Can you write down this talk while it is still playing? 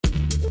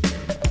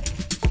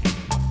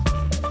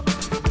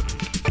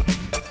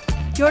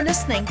You're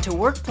listening to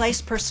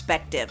Workplace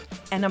Perspective,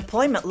 an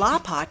employment law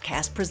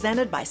podcast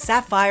presented by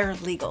Sapphire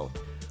Legal.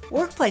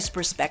 Workplace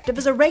Perspective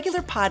is a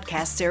regular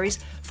podcast series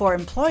for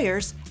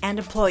employers and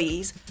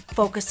employees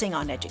focusing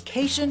on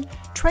education,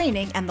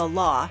 training, and the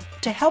law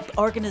to help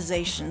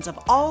organizations of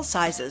all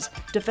sizes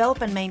develop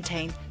and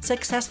maintain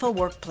successful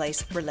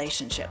workplace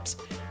relationships.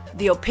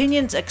 The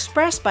opinions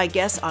expressed by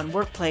guests on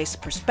Workplace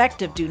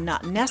Perspective do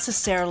not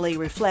necessarily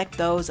reflect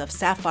those of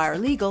Sapphire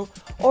Legal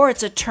or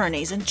its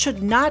attorneys and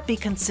should not be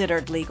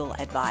considered legal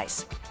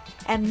advice.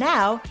 And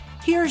now,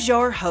 here's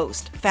your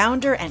host,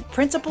 founder and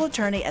principal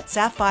attorney at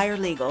Sapphire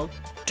Legal,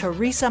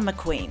 Teresa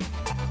McQueen.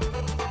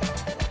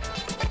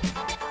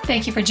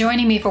 Thank you for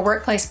joining me for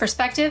Workplace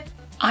Perspective.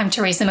 I'm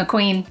Teresa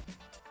McQueen.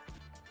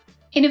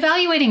 In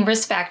evaluating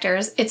risk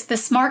factors, it's the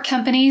smart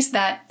companies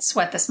that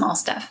sweat the small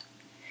stuff.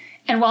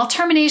 And while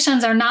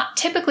terminations are not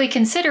typically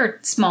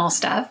considered small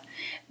stuff,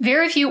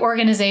 very few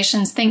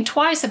organizations think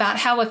twice about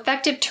how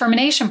effective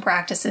termination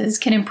practices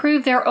can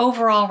improve their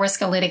overall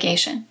risk of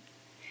litigation.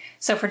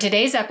 So for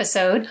today's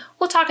episode,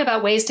 we'll talk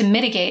about ways to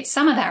mitigate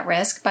some of that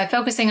risk by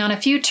focusing on a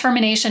few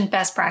termination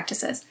best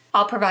practices.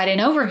 I'll provide an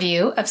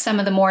overview of some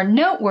of the more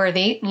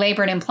noteworthy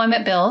labor and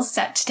employment bills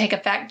set to take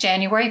effect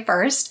January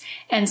 1st,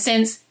 and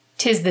since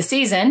 'tis the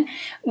season,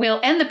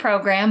 we'll end the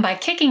program by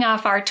kicking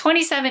off our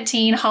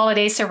 2017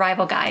 Holiday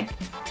Survival Guide.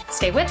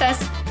 Stay with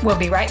us. We'll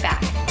be right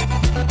back.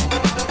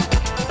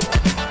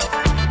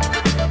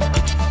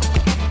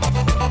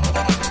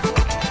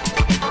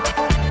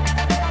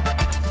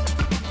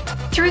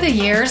 Through the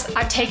years,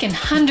 I've taken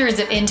hundreds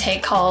of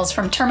intake calls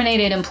from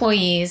terminated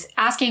employees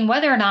asking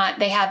whether or not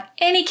they have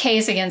any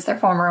case against their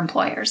former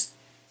employers.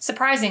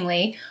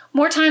 Surprisingly,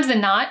 more times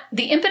than not,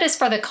 the impetus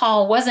for the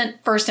call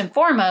wasn't first and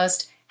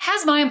foremost,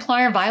 has my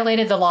employer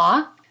violated the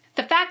law?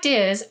 The fact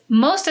is,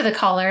 most of the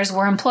callers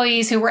were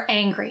employees who were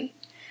angry,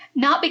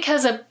 not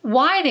because of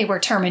why they were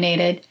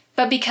terminated,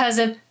 but because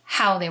of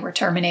how they were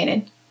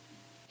terminated.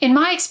 In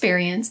my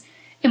experience,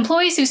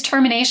 employees whose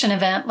termination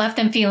event left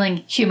them feeling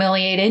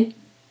humiliated,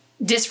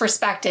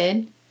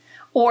 disrespected,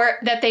 or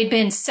that they'd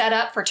been set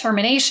up for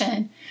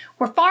termination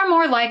were far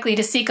more likely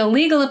to seek a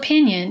legal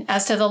opinion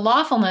as to the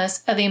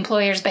lawfulness of the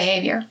employer's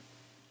behavior.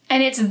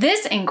 And it's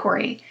this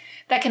inquiry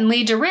that can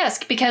lead to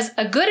risk because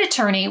a good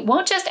attorney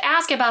won't just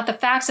ask about the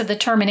facts of the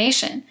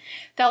termination.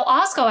 They'll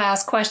also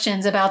ask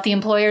questions about the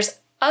employer's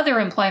other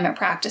employment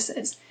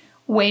practices,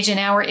 wage and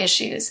hour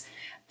issues,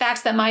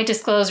 facts that might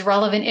disclose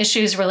relevant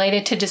issues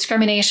related to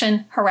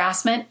discrimination,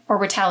 harassment, or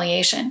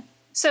retaliation.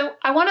 So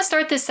I want to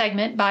start this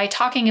segment by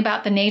talking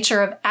about the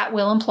nature of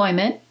at-will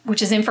employment,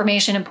 which is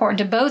information important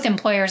to both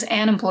employers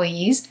and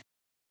employees.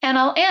 And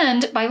I'll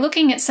end by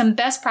looking at some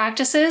best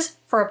practices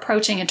for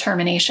approaching a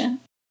termination.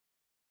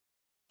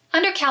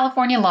 Under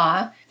California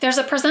law, there's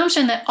a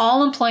presumption that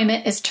all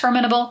employment is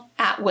terminable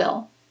at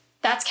will.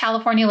 That's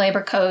California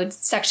Labor Code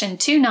Section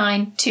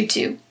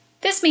 2922.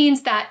 This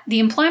means that the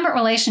employment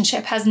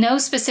relationship has no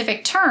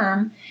specific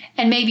term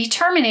and may be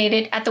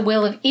terminated at the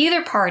will of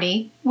either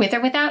party, with or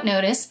without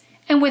notice,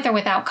 and with or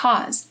without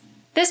cause.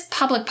 This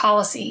public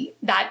policy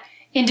that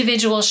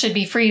individuals should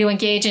be free to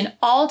engage in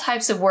all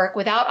types of work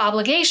without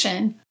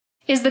obligation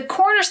is the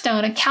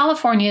cornerstone of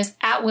California's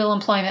at-will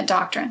employment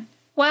doctrine.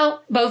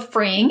 While both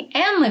freeing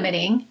and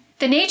limiting,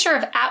 the nature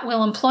of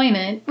at-will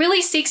employment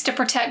really seeks to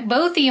protect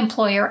both the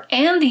employer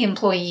and the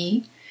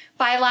employee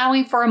by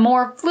allowing for a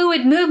more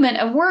fluid movement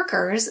of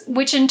workers,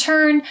 which in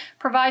turn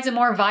provides a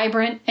more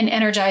vibrant and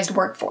energized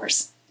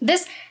workforce.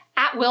 This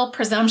at-will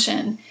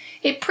presumption,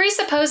 it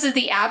presupposes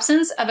the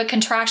absence of a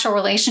contractual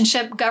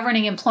relationship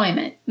governing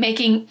employment,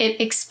 making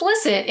it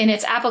explicit in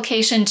its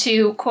application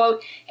to,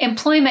 quote,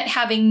 employment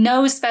having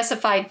no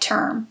specified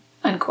term,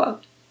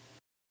 unquote.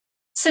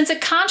 Since a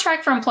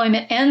contract for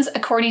employment ends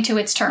according to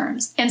its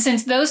terms, and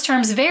since those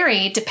terms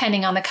vary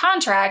depending on the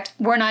contract,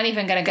 we're not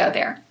even going to go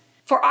there.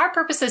 For our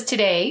purposes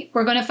today,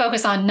 we're going to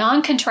focus on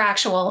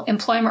non-contractual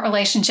employment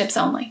relationships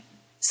only.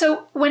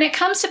 So when it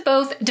comes to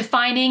both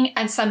defining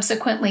and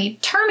subsequently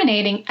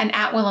terminating an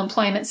at-will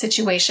employment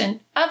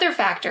situation, other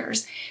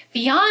factors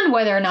beyond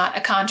whether or not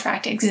a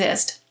contract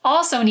exists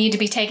also need to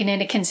be taken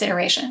into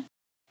consideration.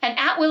 An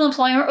at-will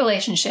employment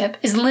relationship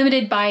is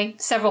limited by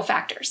several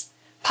factors: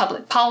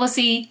 public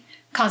policy,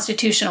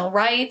 constitutional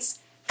rights,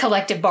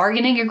 collective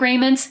bargaining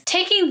agreements.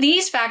 Taking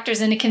these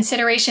factors into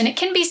consideration, it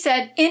can be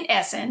said, in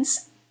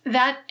essence,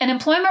 that an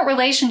employment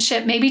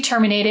relationship may be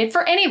terminated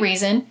for any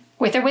reason,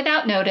 with or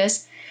without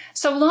notice,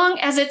 so long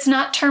as it's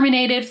not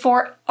terminated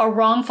for a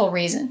wrongful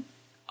reason.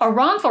 A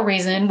wrongful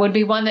reason would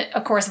be one that,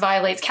 of course,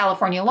 violates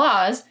California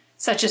laws,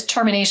 such as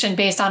termination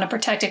based on a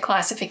protected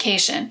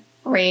classification,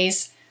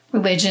 race,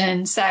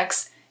 religion,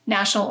 sex,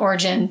 national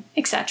origin,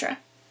 etc.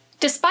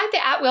 Despite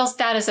the at-will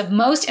status of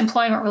most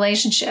employment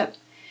relationships,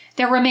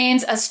 there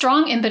remains a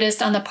strong impetus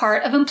on the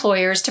part of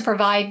employers to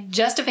provide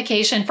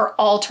justification for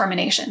all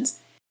terminations.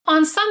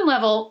 On some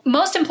level,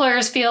 most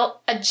employers feel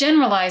a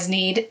generalized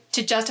need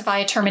to justify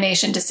a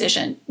termination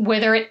decision,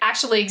 whether it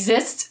actually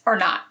exists or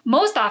not.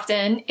 Most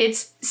often,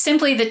 it's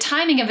simply the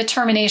timing of a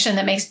termination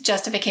that makes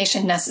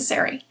justification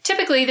necessary.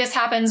 Typically, this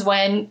happens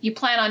when you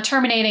plan on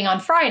terminating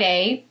on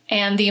Friday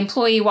and the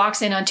employee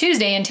walks in on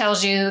Tuesday and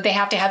tells you they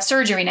have to have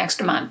surgery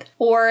next month,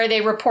 or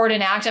they report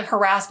an act of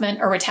harassment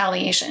or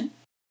retaliation.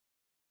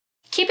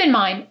 Keep in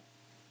mind,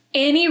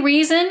 any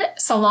reason,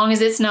 so long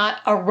as it's not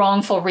a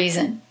wrongful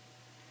reason.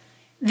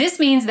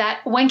 This means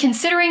that when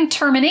considering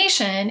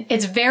termination,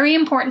 it's very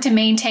important to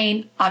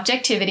maintain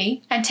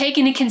objectivity and take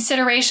into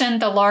consideration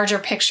the larger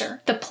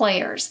picture, the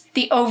players,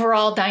 the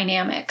overall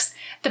dynamics,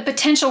 the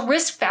potential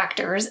risk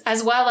factors,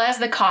 as well as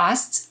the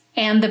costs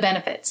and the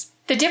benefits.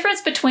 The difference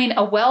between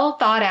a well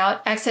thought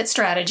out exit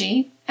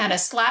strategy and a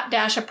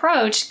slapdash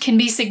approach can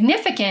be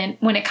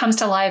significant when it comes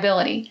to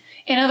liability.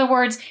 In other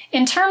words,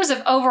 in terms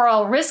of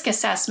overall risk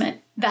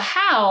assessment, the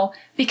how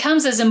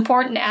becomes as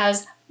important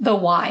as the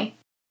why.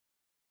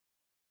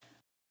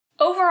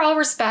 Overall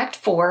respect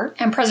for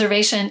and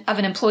preservation of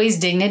an employee's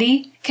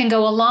dignity can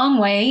go a long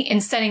way in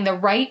setting the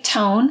right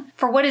tone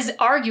for what is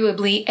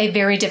arguably a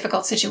very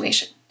difficult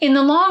situation. In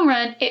the long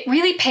run, it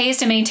really pays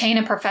to maintain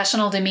a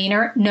professional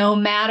demeanor no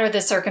matter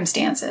the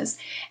circumstances.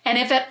 And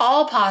if at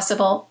all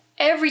possible,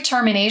 every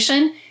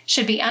termination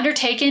should be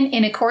undertaken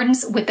in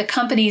accordance with the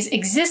company's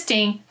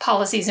existing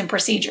policies and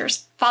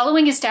procedures.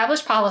 Following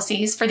established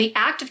policies for the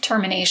act of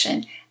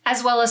termination,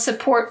 as well as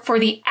support for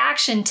the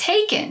action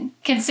taken,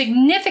 can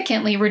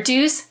significantly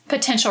reduce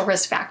potential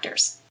risk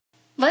factors.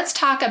 Let's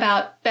talk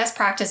about best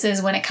practices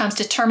when it comes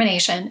to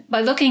termination by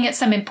looking at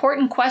some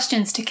important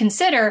questions to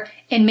consider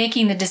in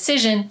making the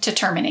decision to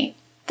terminate.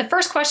 The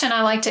first question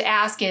I like to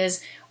ask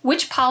is,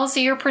 which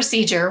policy or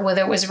procedure,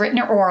 whether it was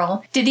written or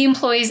oral, did the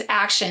employee's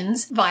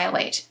actions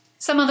violate?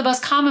 Some of the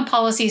most common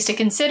policies to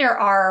consider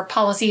are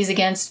policies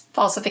against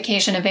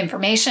falsification of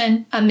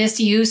information, a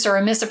misuse or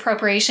a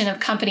misappropriation of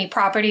company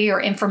property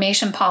or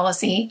information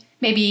policy.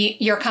 Maybe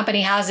your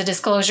company has a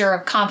disclosure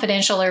of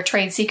confidential or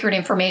trade secret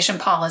information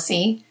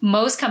policy.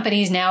 Most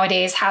companies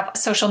nowadays have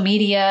social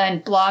media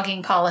and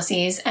blogging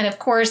policies. And of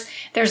course,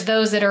 there's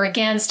those that are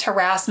against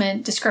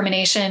harassment,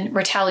 discrimination,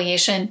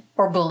 retaliation,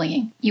 or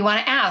bullying. You want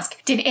to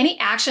ask, did any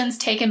actions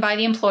taken by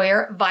the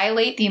employer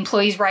violate the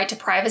employee's right to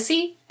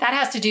privacy? That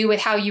has to do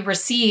with how you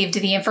received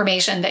the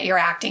information that you're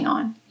acting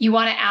on. You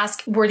want to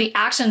ask, were the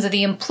actions of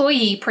the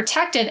employee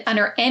protected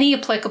under any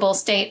applicable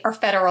state or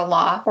federal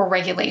law or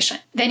regulation?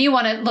 Then you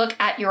want to look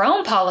at your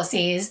own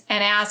policies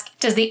and ask,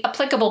 does the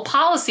applicable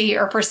policy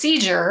or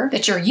procedure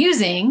that you're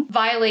using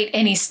violate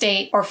any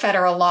state or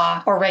federal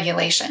law or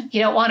regulation?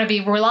 You don't want to be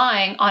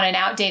relying on an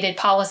outdated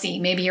policy.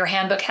 Maybe your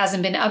handbook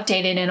hasn't been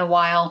updated in a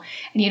while,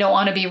 and you don't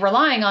want to be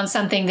relying on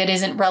something that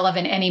isn't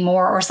relevant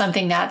anymore or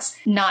something that's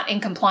not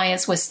in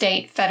compliance with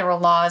state, federal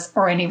laws,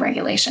 or any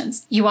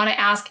regulations. You want to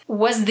ask,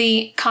 was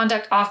the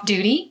conduct off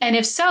duty? And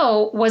if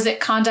so, was it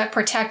conduct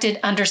protected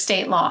under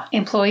state law?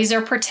 Employees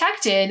are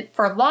protected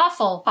for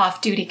lawful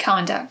off-duty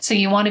conduct, so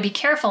you want to be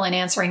careful in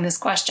answering this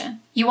question.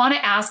 You want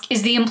to ask,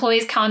 is the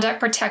employee's conduct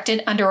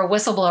protected under a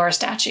whistleblower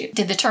statute?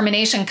 Did the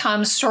termination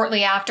come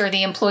shortly after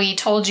the employee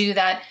told you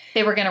that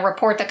they were going to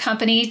report the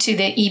company to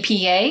the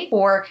EPA,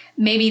 or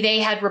maybe they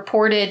had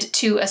reported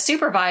to a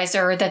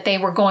supervisor that they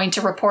were going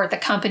to report the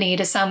company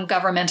to some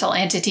governmental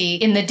entity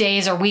in the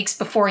days or weeks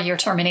before your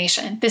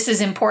termination? This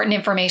is important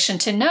information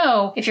to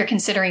know if you're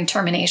considering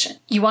termination.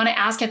 You want to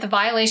ask if the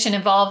violation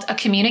involved a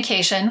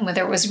communication,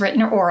 whether it was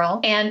written or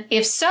oral, and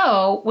if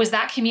so, was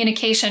that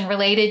communication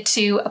related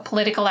to a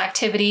political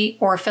activity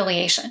or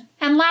affiliation?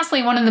 And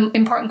lastly, one of the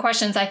important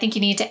questions I think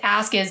you need to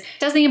ask is,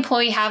 does the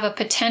employee have a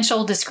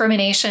potential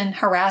discrimination,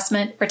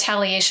 harassment,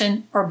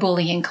 retaliation, or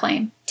bullying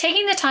claim?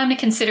 Taking the time to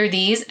consider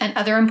these and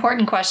other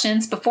important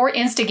questions before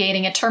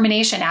instigating a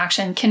termination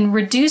action can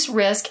reduce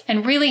risk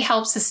and really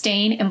help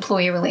sustain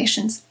employee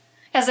relations.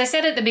 As I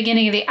said at the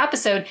beginning of the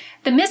episode,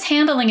 the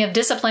mishandling of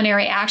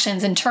disciplinary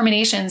actions and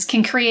terminations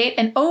can create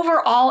an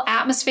overall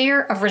atmosphere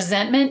of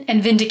resentment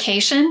and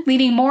vindication,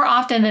 leading more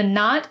often than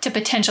not to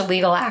potential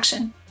legal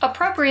action.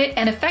 Appropriate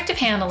and effective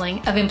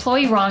handling of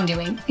employee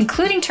wrongdoing,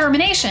 including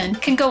termination,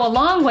 can go a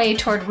long way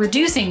toward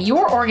reducing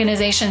your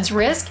organization's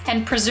risk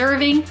and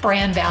preserving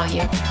brand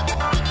value.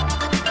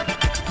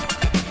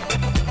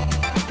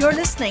 You're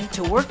listening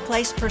to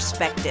Workplace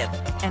Perspective,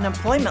 an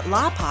employment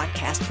law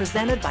podcast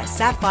presented by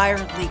Sapphire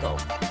Legal.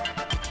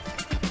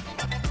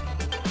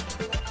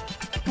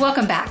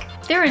 Welcome back.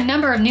 There are a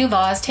number of new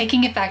laws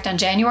taking effect on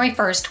January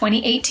 1st,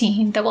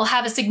 2018 that will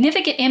have a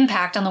significant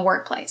impact on the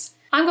workplace.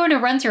 I'm going to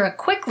run through a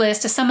quick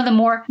list of some of the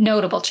more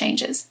notable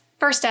changes.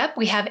 First up,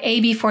 we have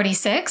AB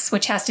 46,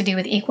 which has to do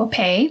with equal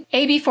pay.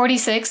 AB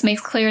 46 makes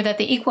clear that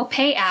the Equal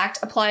Pay Act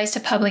applies to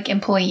public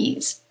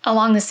employees.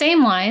 Along the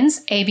same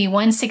lines, AB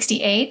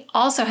 168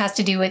 also has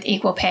to do with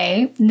equal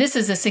pay. This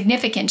is a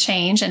significant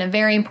change and a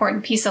very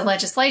important piece of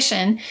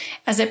legislation,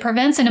 as it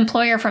prevents an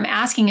employer from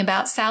asking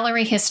about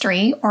salary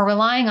history or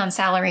relying on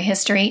salary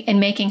history in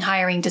making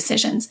hiring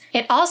decisions.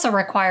 It also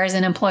requires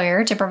an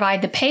employer to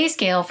provide the pay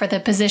scale for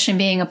the position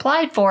being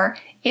applied for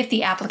if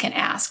the applicant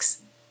asks.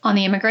 On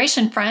the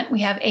immigration front, we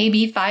have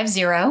AB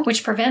 50,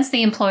 which prevents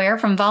the employer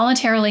from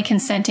voluntarily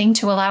consenting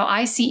to allow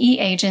ICE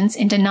agents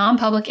into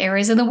non-public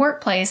areas of the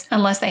workplace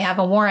unless they have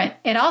a warrant.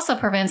 It also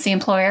prevents the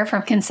employer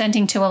from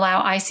consenting to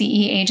allow ICE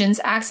agents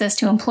access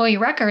to employee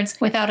records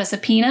without a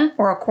subpoena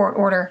or a court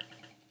order.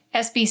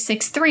 SB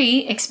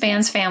 63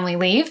 expands family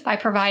leave by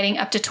providing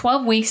up to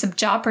 12 weeks of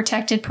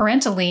job-protected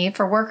parental leave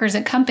for workers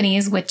at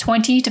companies with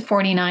 20 to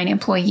 49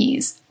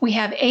 employees. We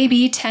have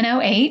AB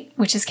 1008,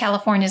 which is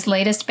California's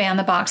latest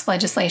ban-the-box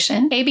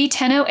legislation. AB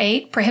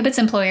 1008 prohibits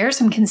employers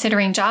from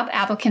considering job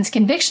applicants'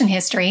 conviction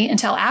history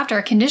until after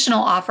a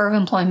conditional offer of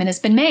employment has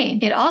been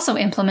made. It also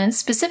implements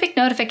specific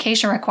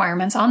notification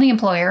requirements on the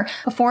employer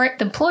before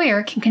the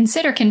employer can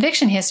consider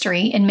conviction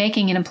history in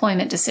making an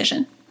employment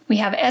decision. We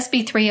have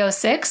SB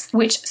 306,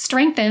 which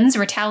strengthens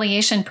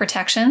retaliation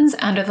protections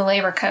under the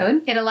Labor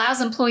Code. It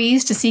allows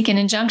employees to seek an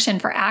injunction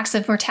for acts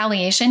of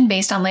retaliation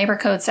based on Labor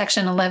Code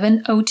Section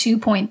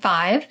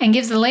 1102.5 and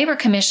gives the Labor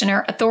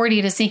Commissioner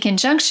authority to seek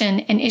injunction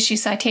and issue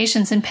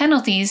citations and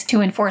penalties to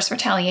enforce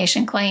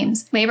retaliation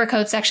claims. Labor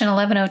Code Section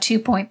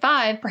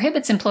 1102.5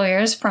 prohibits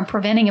employers from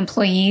preventing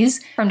employees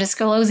from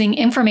disclosing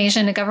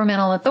information to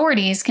governmental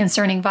authorities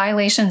concerning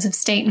violations of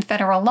state and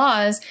federal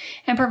laws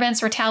and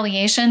prevents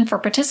retaliation for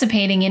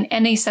participating in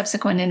any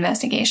subsequent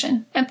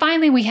investigation. And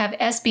finally, we have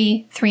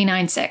SB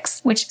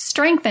 396, which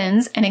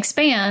strengthens and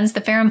expands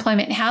the Fair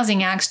Employment and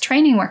Housing Act's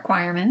training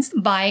requirements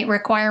by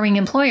requiring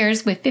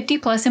employers with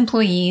 50-plus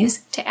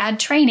employees to add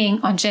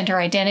training on gender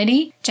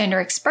identity, gender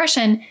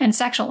expression, and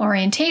sexual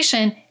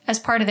orientation as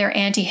part of their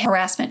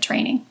anti-harassment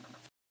training.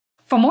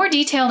 For more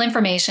detailed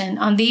information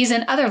on these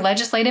and other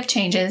legislative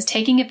changes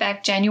taking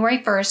effect January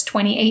 1st,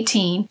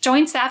 2018,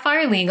 join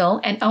Sapphire Legal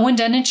and Owen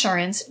Dunn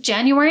Insurance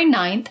January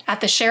 9th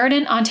at the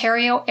Sheraton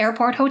Ontario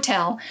Airport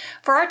Hotel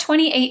for our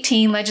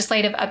 2018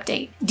 legislative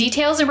update.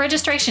 Details and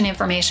registration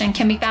information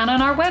can be found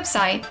on our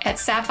website at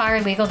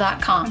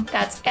sapphirelegal.com.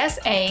 That's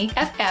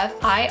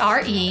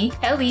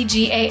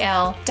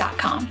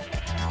SAFFIRELEGAL.com.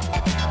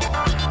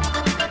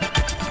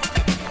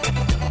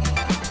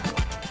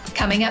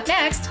 Coming up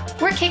next,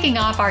 we're kicking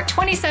off our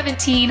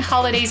 2017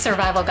 Holiday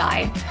Survival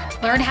Guide.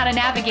 Learn how to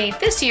navigate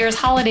this year's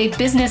holiday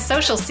business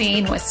social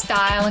scene with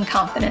style and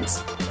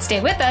confidence.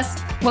 Stay with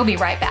us. We'll be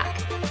right back.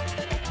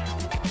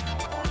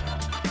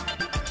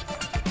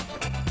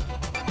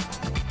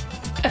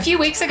 A few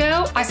weeks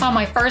ago, I saw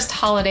my first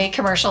holiday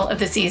commercial of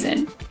the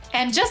season.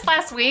 And just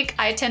last week,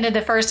 I attended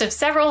the first of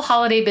several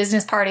holiday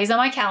business parties on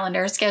my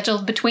calendar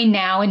scheduled between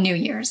now and New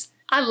Year's.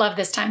 I love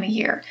this time of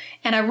year,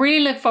 and I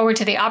really look forward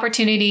to the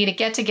opportunity to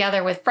get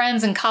together with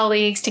friends and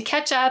colleagues to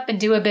catch up and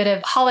do a bit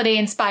of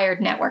holiday-inspired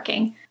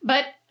networking.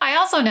 But I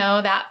also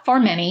know that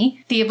for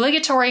many, the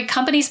obligatory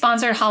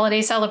company-sponsored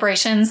holiday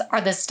celebrations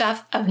are the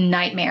stuff of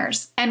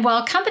nightmares. And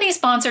while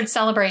company-sponsored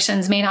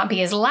celebrations may not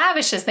be as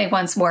lavish as they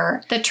once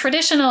were, the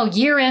traditional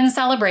year-end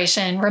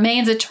celebration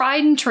remains a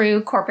tried and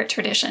true corporate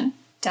tradition.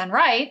 Done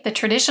right, the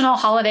traditional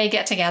holiday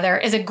get-together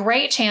is a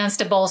great chance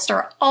to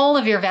bolster all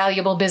of your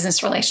valuable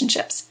business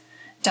relationships.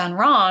 Done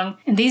wrong,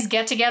 and these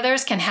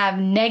get-togethers can have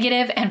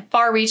negative and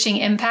far-reaching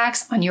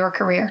impacts on your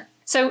career.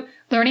 So,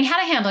 learning how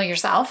to handle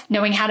yourself,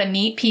 knowing how to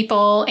meet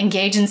people,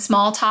 engage in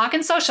small talk,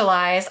 and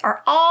socialize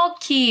are all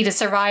key to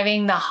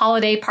surviving the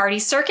holiday party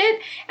circuit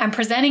and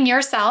presenting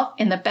yourself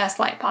in the best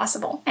light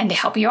possible. And to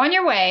help you on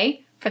your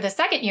way, for the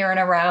second year in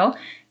a row,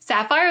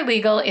 Sapphire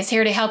Legal is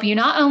here to help you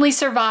not only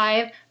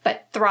survive,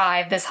 but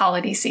thrive this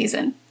holiday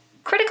season.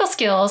 Critical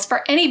skills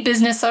for any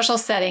business social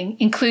setting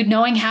include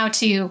knowing how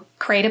to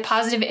create a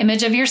positive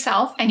image of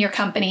yourself and your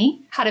company,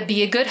 how to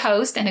be a good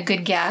host and a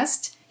good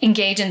guest,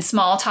 engage in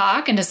small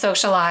talk and to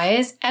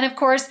socialize, and of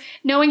course,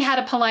 knowing how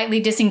to politely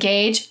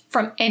disengage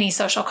from any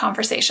social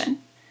conversation.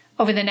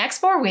 Over the next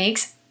 4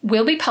 weeks,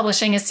 we'll be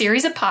publishing a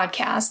series of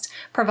podcasts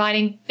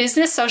providing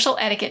business social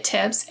etiquette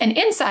tips and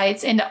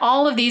insights into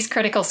all of these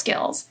critical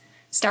skills,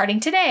 starting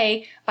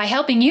today by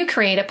helping you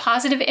create a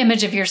positive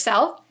image of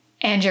yourself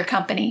and your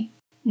company.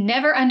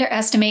 Never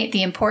underestimate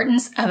the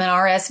importance of an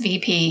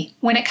RSVP.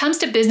 When it comes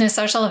to business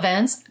social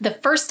events, the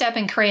first step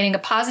in creating a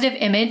positive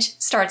image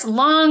starts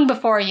long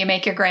before you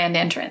make your grand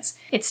entrance.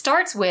 It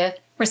starts with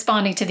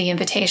responding to the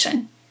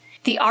invitation.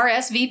 The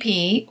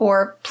RSVP,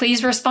 or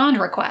Please Respond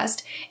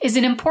request, is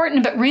an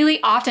important but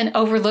really often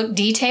overlooked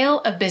detail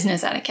of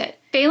business etiquette.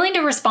 Failing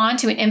to respond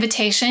to an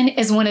invitation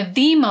is one of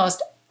the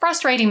most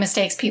frustrating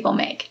mistakes people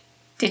make.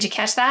 Did you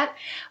catch that?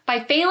 By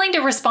failing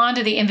to respond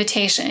to the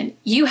invitation,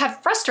 you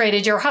have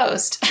frustrated your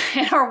host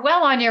and are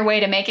well on your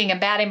way to making a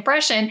bad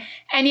impression,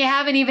 and you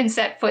haven't even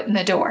set foot in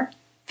the door.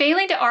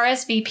 Failing to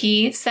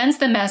RSVP sends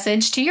the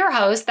message to your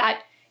host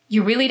that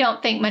you really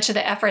don't think much of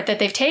the effort that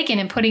they've taken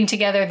in putting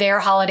together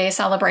their holiday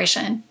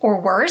celebration. Or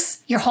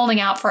worse, you're holding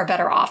out for a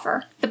better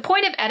offer. The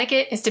point of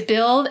etiquette is to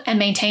build and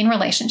maintain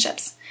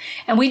relationships.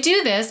 And we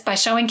do this by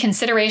showing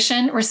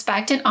consideration,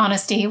 respect, and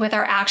honesty with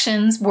our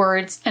actions,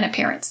 words, and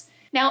appearance.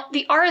 Now,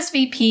 the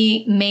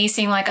RSVP may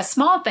seem like a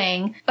small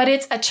thing, but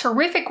it's a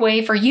terrific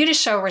way for you to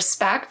show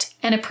respect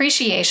and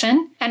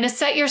appreciation and to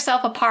set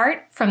yourself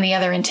apart from the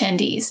other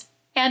attendees.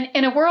 And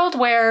in a world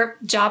where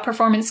job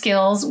performance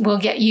skills will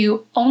get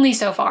you only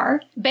so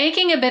far,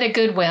 banking a bit of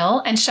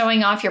goodwill and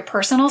showing off your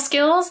personal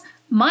skills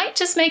might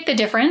just make the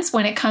difference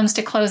when it comes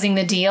to closing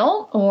the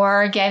deal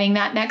or getting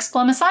that next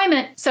plum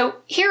assignment. So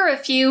here are a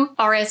few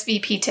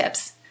RSVP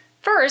tips.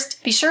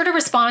 First, be sure to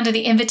respond to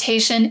the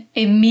invitation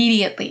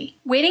immediately.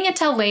 Waiting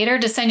until later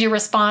to send your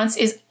response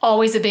is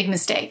always a big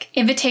mistake.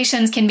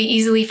 Invitations can be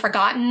easily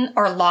forgotten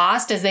or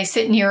lost as they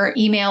sit in your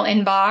email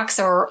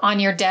inbox or on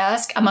your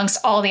desk amongst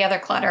all the other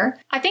clutter.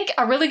 I think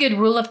a really good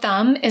rule of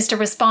thumb is to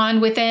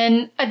respond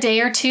within a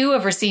day or two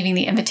of receiving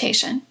the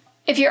invitation.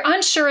 If you're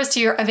unsure as to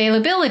your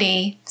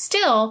availability,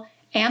 still,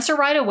 answer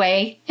right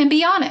away and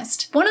be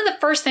honest. One of the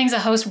first things a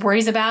host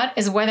worries about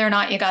is whether or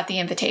not you got the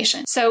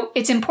invitation. So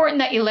it's important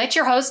that you let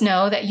your host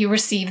know that you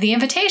received the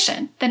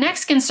invitation. The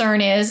next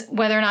concern is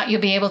whether or not you'll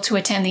be able to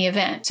attend the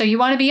event. So you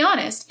want to be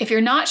honest. If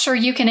you're not sure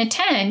you can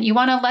attend, you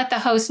want to let the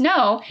host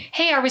know,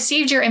 hey, I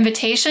received your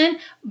invitation,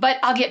 but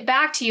I'll get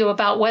back to you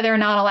about whether or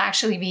not I'll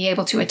actually be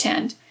able to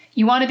attend.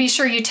 You want to be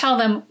sure you tell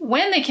them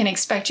when they can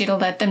expect you to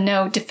let them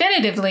know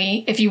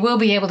definitively if you will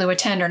be able to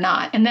attend or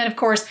not. And then, of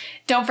course,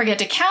 don't forget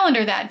to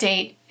calendar that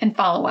date and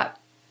follow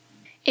up.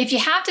 If you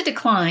have to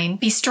decline,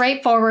 be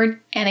straightforward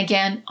and,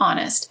 again,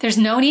 honest. There's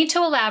no need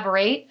to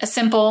elaborate. A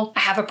simple, I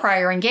have a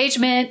prior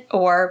engagement,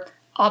 or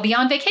I'll be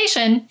on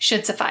vacation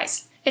should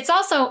suffice. It's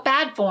also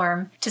bad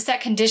form to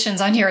set conditions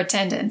on your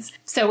attendance.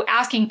 So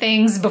asking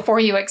things before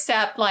you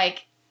accept,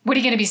 like, what are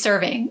you going to be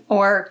serving?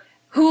 Or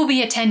who will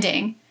be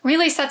attending?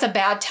 Really sets a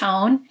bad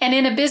tone, and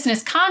in a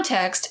business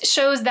context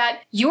shows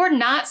that you're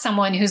not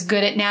someone who's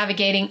good at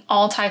navigating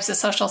all types of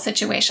social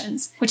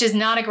situations, which is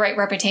not a great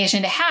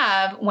reputation to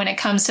have when it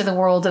comes to the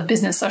world of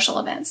business social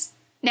events.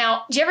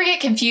 Now, do you ever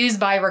get confused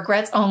by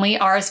regrets-only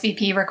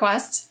RSVP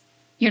requests?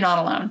 You're not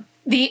alone.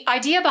 The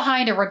idea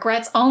behind a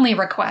regrets-only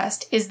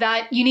request is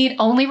that you need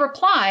only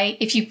reply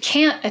if you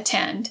can't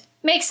attend.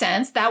 Makes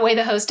sense, that way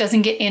the host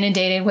doesn't get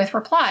inundated with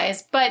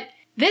replies, but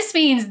this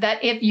means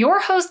that if your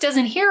host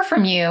doesn't hear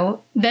from you,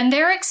 then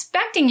they're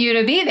expecting you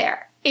to be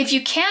there. If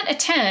you can't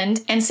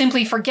attend and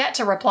simply forget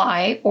to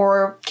reply,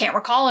 or can't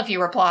recall if you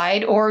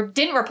replied, or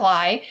didn't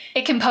reply,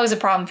 it can pose a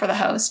problem for the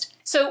host.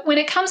 So when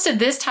it comes to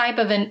this type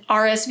of an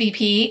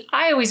RSVP,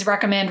 I always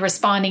recommend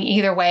responding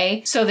either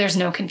way so there's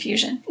no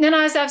confusion. Now,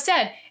 as I've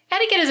said,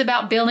 etiquette is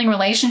about building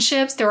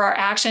relationships through our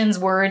actions,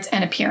 words,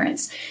 and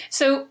appearance.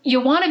 So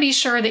you'll want to be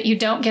sure that you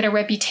don't get a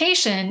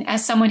reputation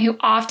as someone who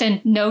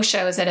often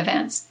no-shows at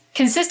events.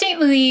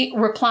 Consistently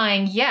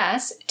replying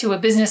yes to a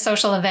business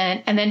social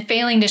event and then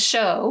failing to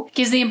show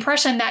gives the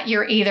impression that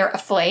you're either a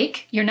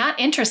flake, you're not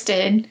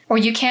interested, or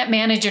you can't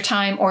manage your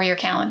time or your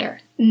calendar.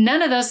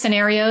 None of those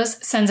scenarios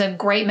sends a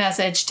great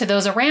message to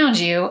those around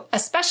you,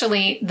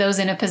 especially those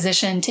in a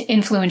position to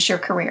influence your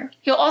career.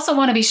 You'll also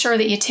want to be sure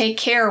that you take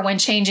care when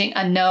changing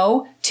a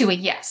no to a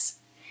yes.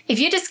 If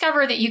you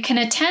discover that you can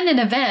attend an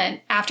event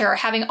after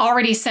having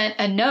already sent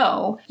a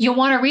no, you'll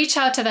want to reach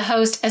out to the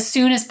host as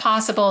soon as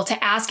possible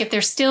to ask if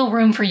there's still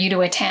room for you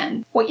to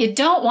attend. What you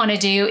don't want to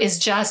do is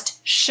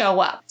just show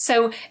up.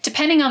 So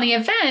depending on the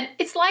event,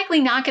 it's likely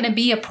not going to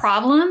be a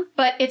problem,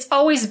 but it's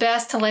always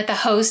best to let the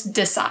host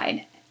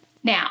decide.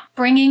 Now,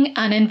 bringing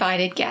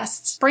uninvited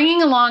guests.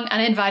 Bringing along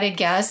uninvited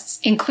guests,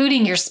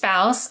 including your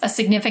spouse, a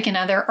significant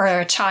other, or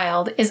a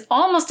child, is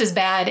almost as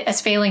bad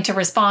as failing to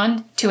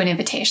respond to an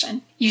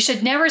invitation. You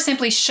should never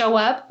simply show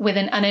up with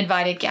an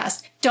uninvited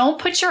guest. Don't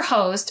put your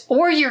host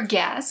or your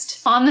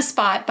guest on the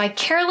spot by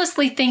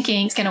carelessly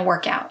thinking it's going to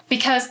work out,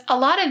 because a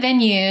lot of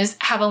venues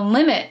have a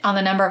limit on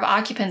the number of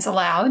occupants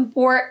allowed,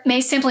 or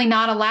may simply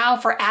not allow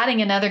for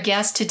adding another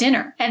guest to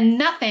dinner. And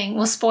nothing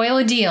will spoil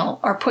a deal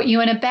or put you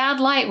in a bad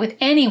light with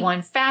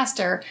anyone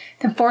faster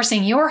than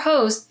forcing your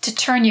host to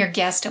turn your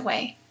guest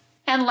away.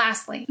 And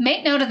lastly,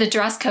 make note of the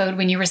dress code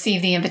when you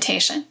receive the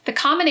invitation. The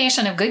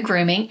combination of good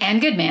grooming and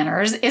good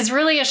manners is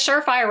really a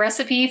surefire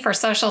recipe for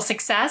social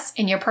success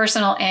in your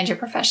personal and your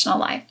professional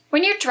life.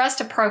 When you're dressed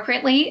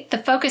appropriately, the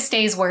focus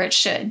stays where it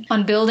should,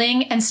 on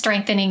building and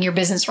strengthening your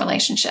business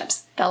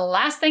relationships. The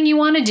last thing you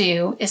want to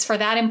do is for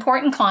that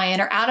important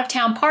client or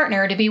out-of-town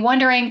partner to be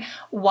wondering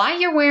why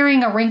you're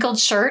wearing a wrinkled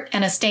shirt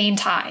and a stained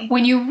tie,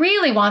 when you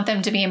really want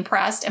them to be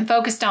impressed and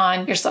focused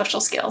on your social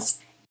skills.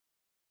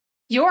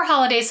 Your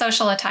holiday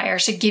social attire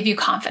should give you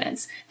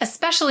confidence,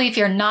 especially if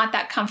you're not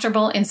that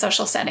comfortable in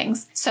social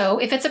settings. So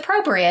if it's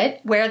appropriate,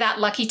 wear that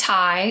lucky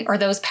tie or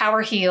those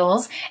power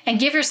heels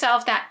and give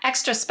yourself that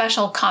extra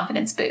special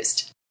confidence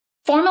boost.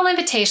 Formal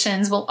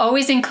invitations will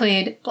always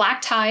include black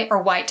tie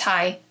or white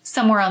tie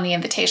somewhere on the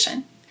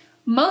invitation.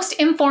 Most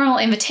informal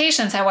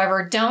invitations,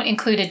 however, don't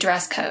include a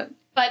dress code.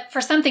 But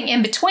for something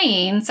in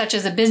between, such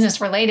as a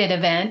business-related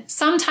event,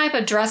 some type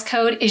of dress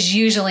code is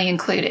usually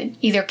included,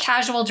 either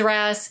casual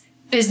dress,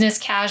 business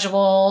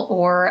casual,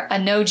 or a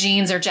no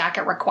jeans or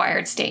jacket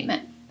required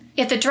statement.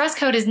 If the dress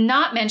code is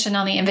not mentioned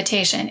on the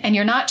invitation and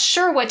you're not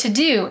sure what to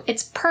do,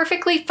 it's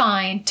perfectly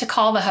fine to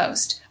call the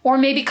host, or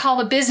maybe call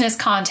a business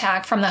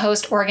contact from the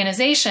host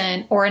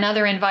organization or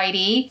another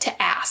invitee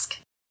to ask.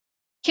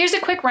 Here's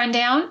a quick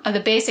rundown of the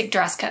basic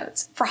dress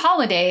codes. For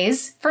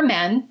holidays, for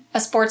men,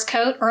 a sports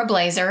coat or a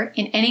blazer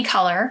in any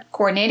color,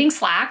 coordinating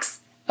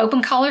slacks,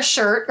 open collar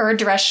shirt or a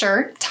dress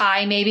shirt,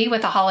 tie maybe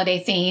with a holiday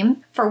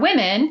theme. For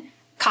women,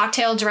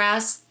 cocktail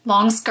dress,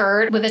 long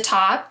skirt with a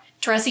top,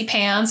 dressy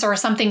pants or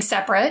something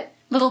separate.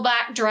 Little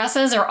black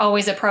dresses are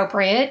always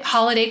appropriate,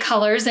 holiday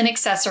colors and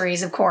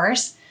accessories, of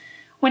course.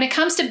 When it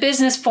comes to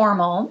business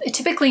formal, it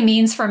typically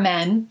means for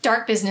men,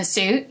 dark business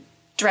suit,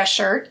 dress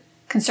shirt,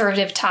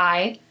 conservative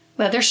tie,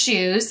 leather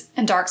shoes,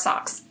 and dark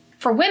socks.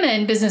 For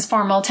women, business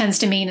formal tends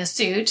to mean a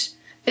suit,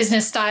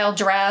 business style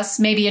dress,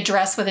 maybe a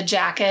dress with a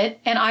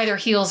jacket, and either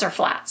heels or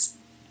flats.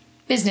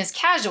 Business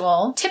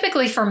casual,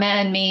 typically for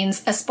men,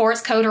 means a sports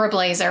coat or a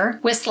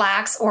blazer with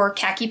slacks or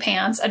khaki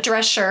pants, a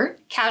dress shirt,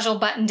 casual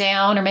button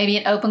down, or maybe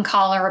an open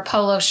collar or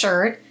polo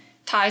shirt.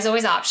 Tie is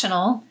always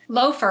optional.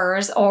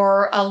 Loafers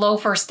or a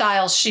loafer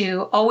style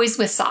shoe, always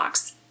with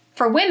socks.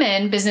 For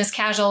women, business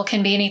casual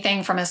can be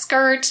anything from a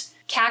skirt,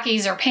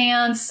 khakis or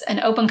pants,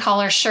 an open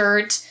collar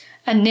shirt,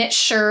 a knit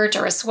shirt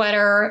or a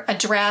sweater, a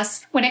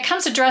dress. When it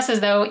comes to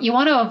dresses, though, you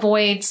want to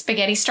avoid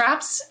spaghetti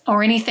straps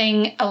or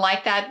anything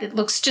like that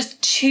looks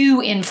just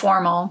too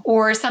informal,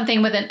 or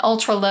something with an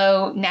ultra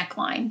low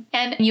neckline.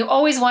 And you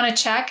always want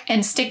to check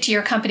and stick to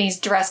your company's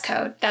dress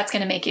code. That's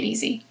going to make it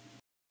easy.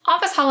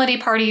 Office holiday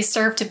parties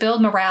serve to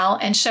build morale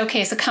and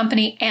showcase a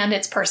company and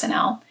its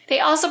personnel.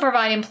 They also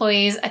provide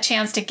employees a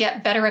chance to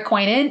get better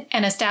acquainted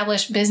and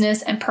establish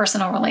business and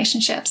personal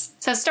relationships.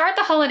 So start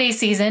the holiday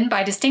season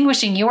by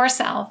distinguishing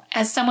yourself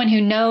as someone who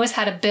knows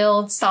how to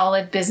build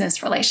solid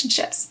business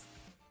relationships.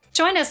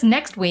 Join us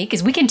next week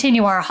as we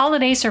continue our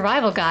holiday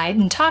survival guide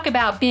and talk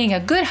about being a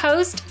good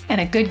host and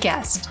a good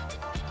guest.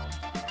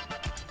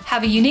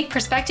 Have a unique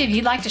perspective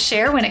you'd like to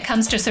share when it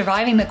comes to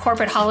surviving the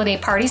corporate holiday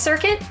party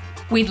circuit?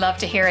 We'd love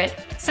to hear it.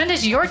 Send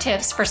us your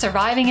tips for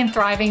surviving and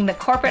thriving the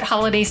corporate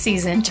holiday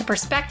season to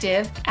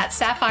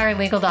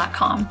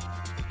perspective@sapphirelegal.com.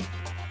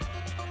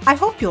 I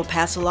hope you'll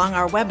pass along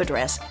our web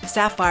address,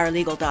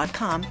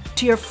 sapphirelegal.com,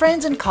 to your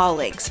friends and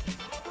colleagues.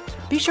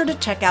 Be sure to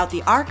check out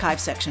the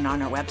archive section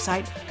on our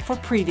website for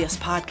previous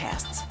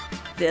podcasts.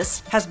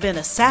 This has been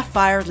a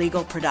Sapphire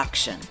Legal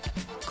production.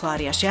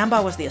 Claudia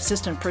Shamba was the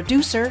assistant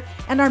producer,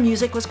 and our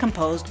music was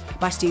composed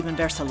by Stephen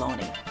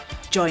Versaloni.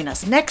 Join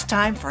us next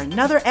time for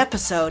another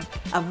episode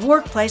of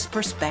Workplace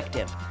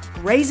Perspective,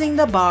 raising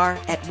the bar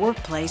at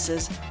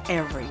workplaces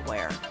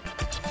everywhere.